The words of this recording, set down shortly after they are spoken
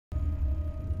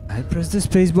I pressed the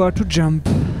spacebar to jump,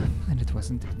 and it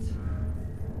wasn't it.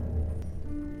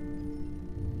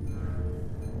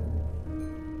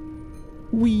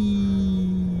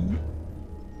 Whee!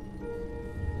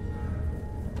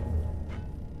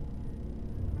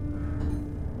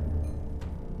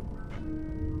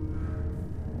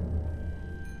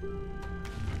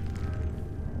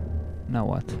 Now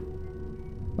what?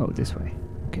 Oh, this way.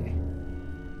 Okay.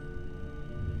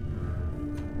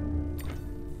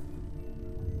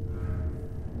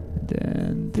 And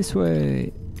then this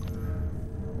way.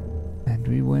 And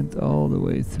we went all the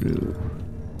way through.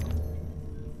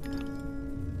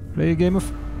 Play a game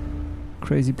of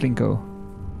Crazy Plinko.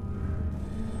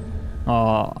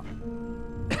 Aww.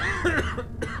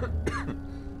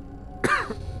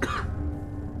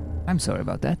 I'm sorry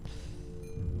about that.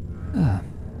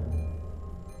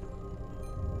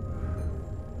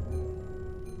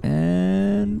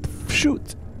 And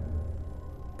shoot!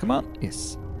 Come on,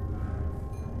 yes.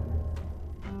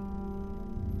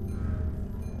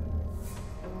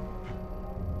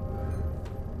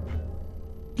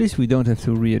 At least we don't have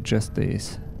to readjust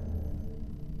these.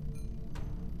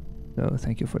 So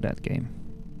thank you for that game.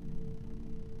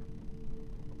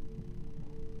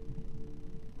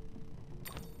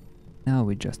 Now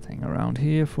we just hang around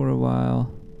here for a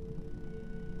while.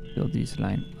 Till these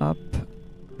line up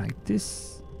like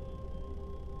this.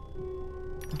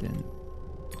 Then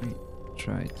we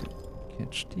try to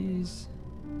catch these.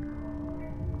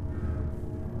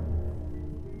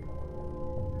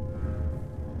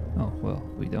 Oh, well,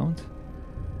 we don't.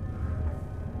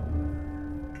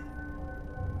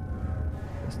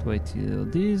 Just wait till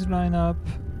these line up.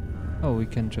 Oh, we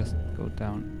can just go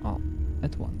down all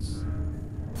at once.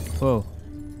 Whoa.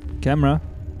 Camera,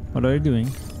 what are you doing?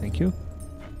 Thank you.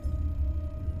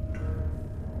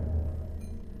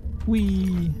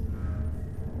 Whee!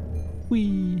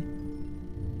 Whee!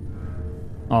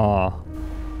 Aw.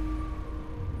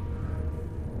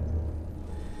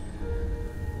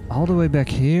 All the way back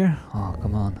here? Oh,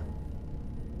 come on.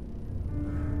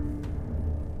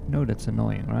 No, that's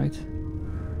annoying, right?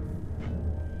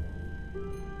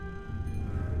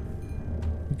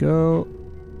 Go.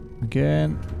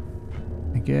 Again.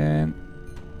 Again.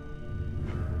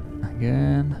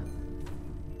 Again.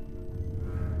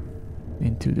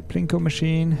 Into the Plinko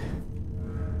machine.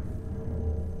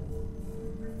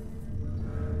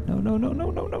 No, no, no,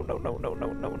 no, no, no, no, no, no,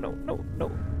 no, no, no, no,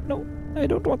 no, no. I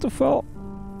don't want to fall.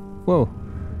 Whoa.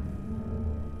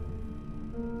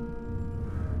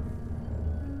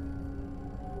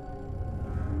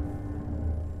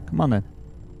 Come on then.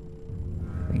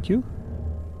 Thank you.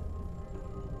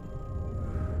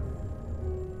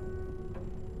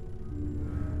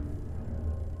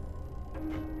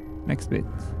 Next bit.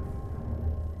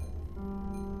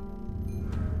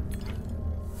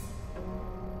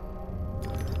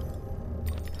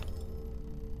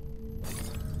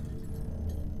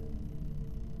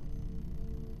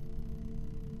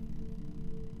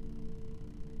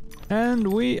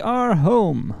 And we are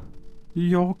home.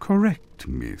 You're correct,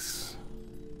 miss.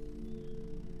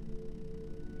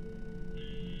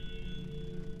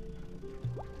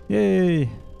 Yay!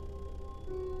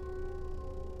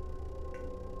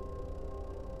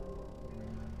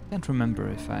 Can't remember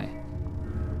if I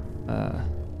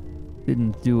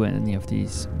didn't do any of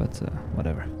these, but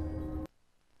whatever.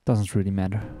 Doesn't really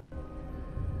matter.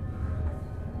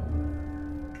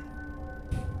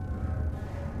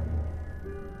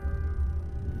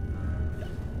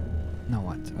 Now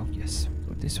what? Oh yes,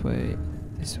 go this way,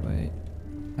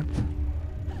 up.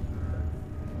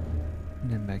 And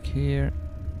then back here,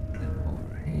 then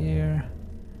over here.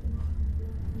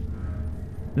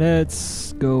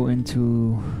 Let's go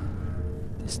into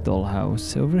this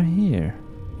dollhouse over here.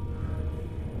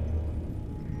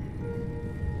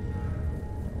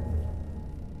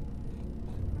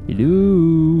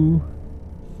 Hello?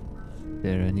 Is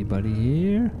there anybody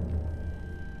here?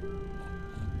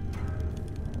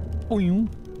 Boing.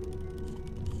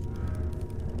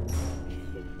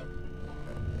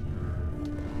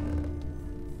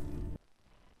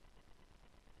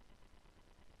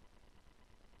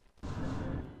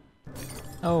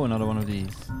 Oh, another one of these.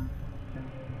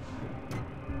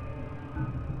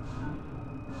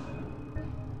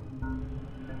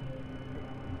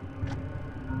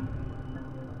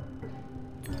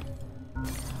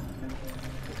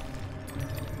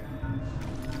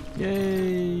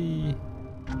 Yay!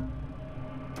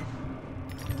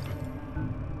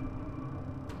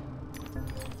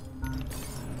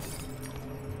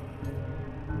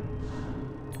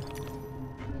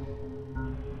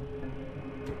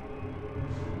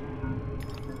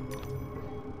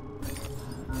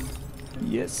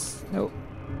 Yes. No.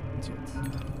 Not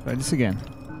yet. Try this again.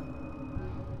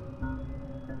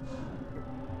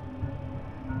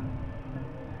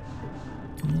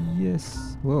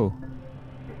 Yes. Whoa.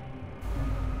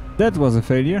 That was a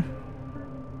failure.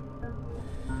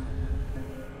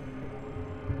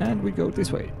 And we go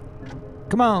this way.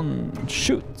 Come on,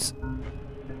 shoot!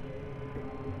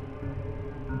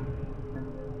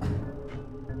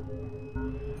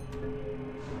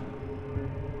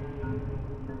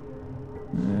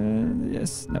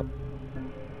 Yes, no.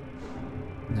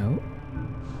 No.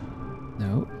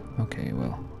 No. Okay,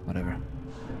 well, whatever.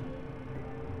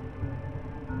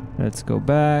 Let's go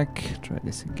back, try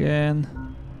this again.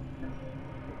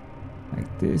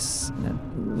 Like this, and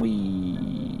then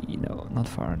we... No, not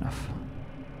far enough.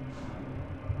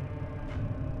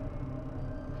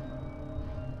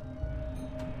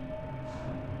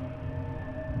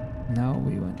 Now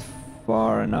we went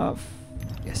far enough.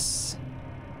 Yes.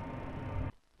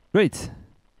 Great.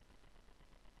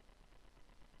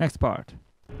 Next part.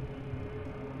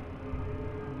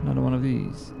 Another one of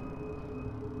these.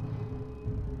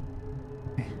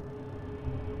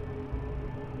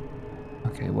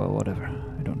 Okay, well, whatever.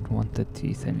 I don't want the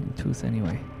tooth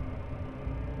anyway.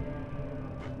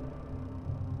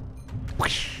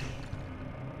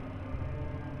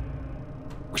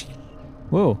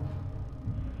 Whoa!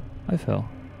 I fell.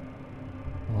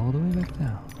 All the way back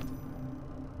down.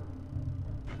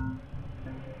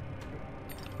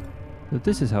 So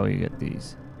this is how you get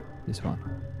these. This one.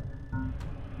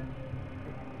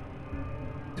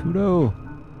 Too low!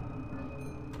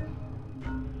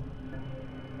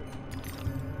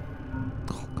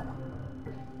 Oh, come on.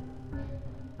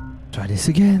 Try this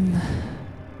again.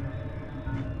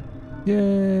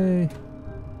 Yay!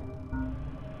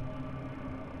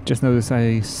 Just notice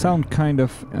I sound kind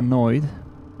of annoyed.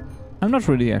 I'm not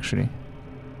really, actually.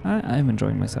 I'm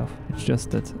enjoying myself. It's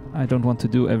just that I don't want to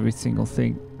do every single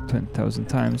thing 10,000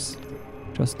 times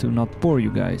just to not bore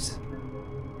you guys.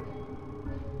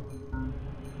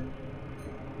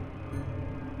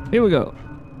 Here we go.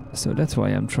 So that's why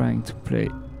I'm trying to play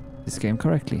this game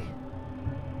correctly.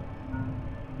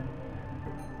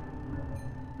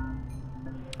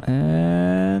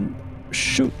 And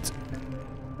shoot.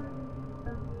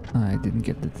 I didn't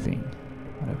get the thing.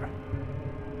 Whatever.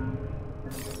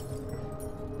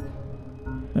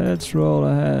 Let's roll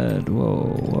ahead. Whoa,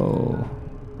 whoa.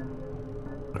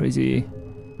 Crazy.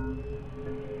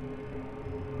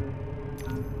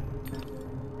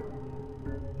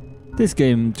 This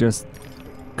game just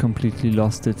completely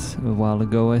lost it a while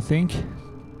ago, I think.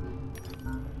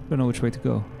 Don't know which way to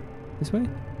go. This way?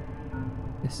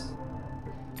 Yes.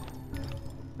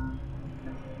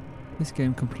 This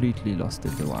game completely lost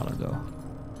it a while ago.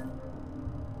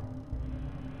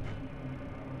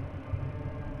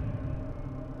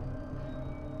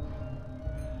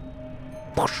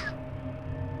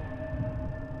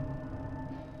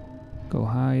 Go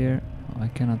higher. Oh, I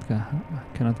cannot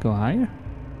go higher?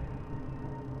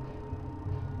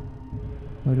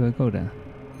 Where do I go then?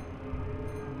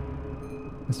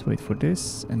 Let's wait for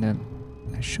this and then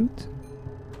I shoot.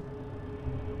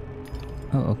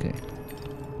 Oh, okay.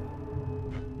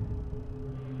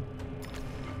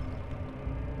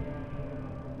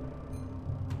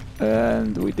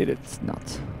 And we did it.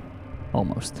 Not.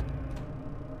 Almost.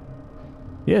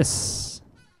 Yes.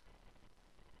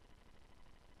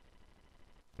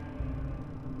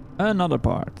 Another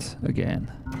part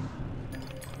again.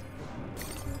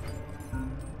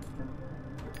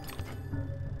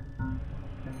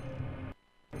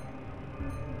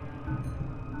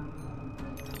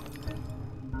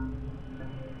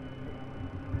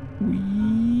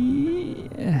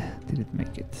 Did it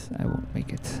make it? I won't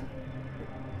make it.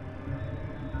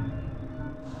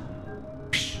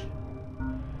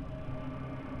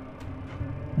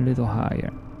 A little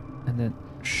higher and then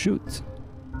shoot.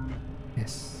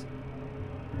 Yes.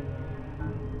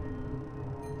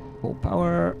 Full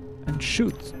power and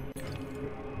shoot.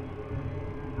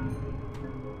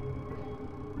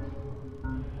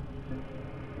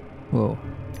 Whoa,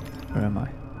 where am I?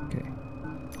 Okay.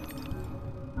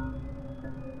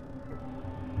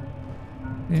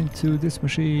 Into this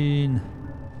machine.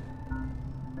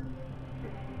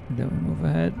 And then we move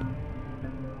ahead.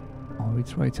 Or we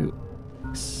try to...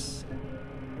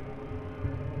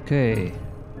 Okay.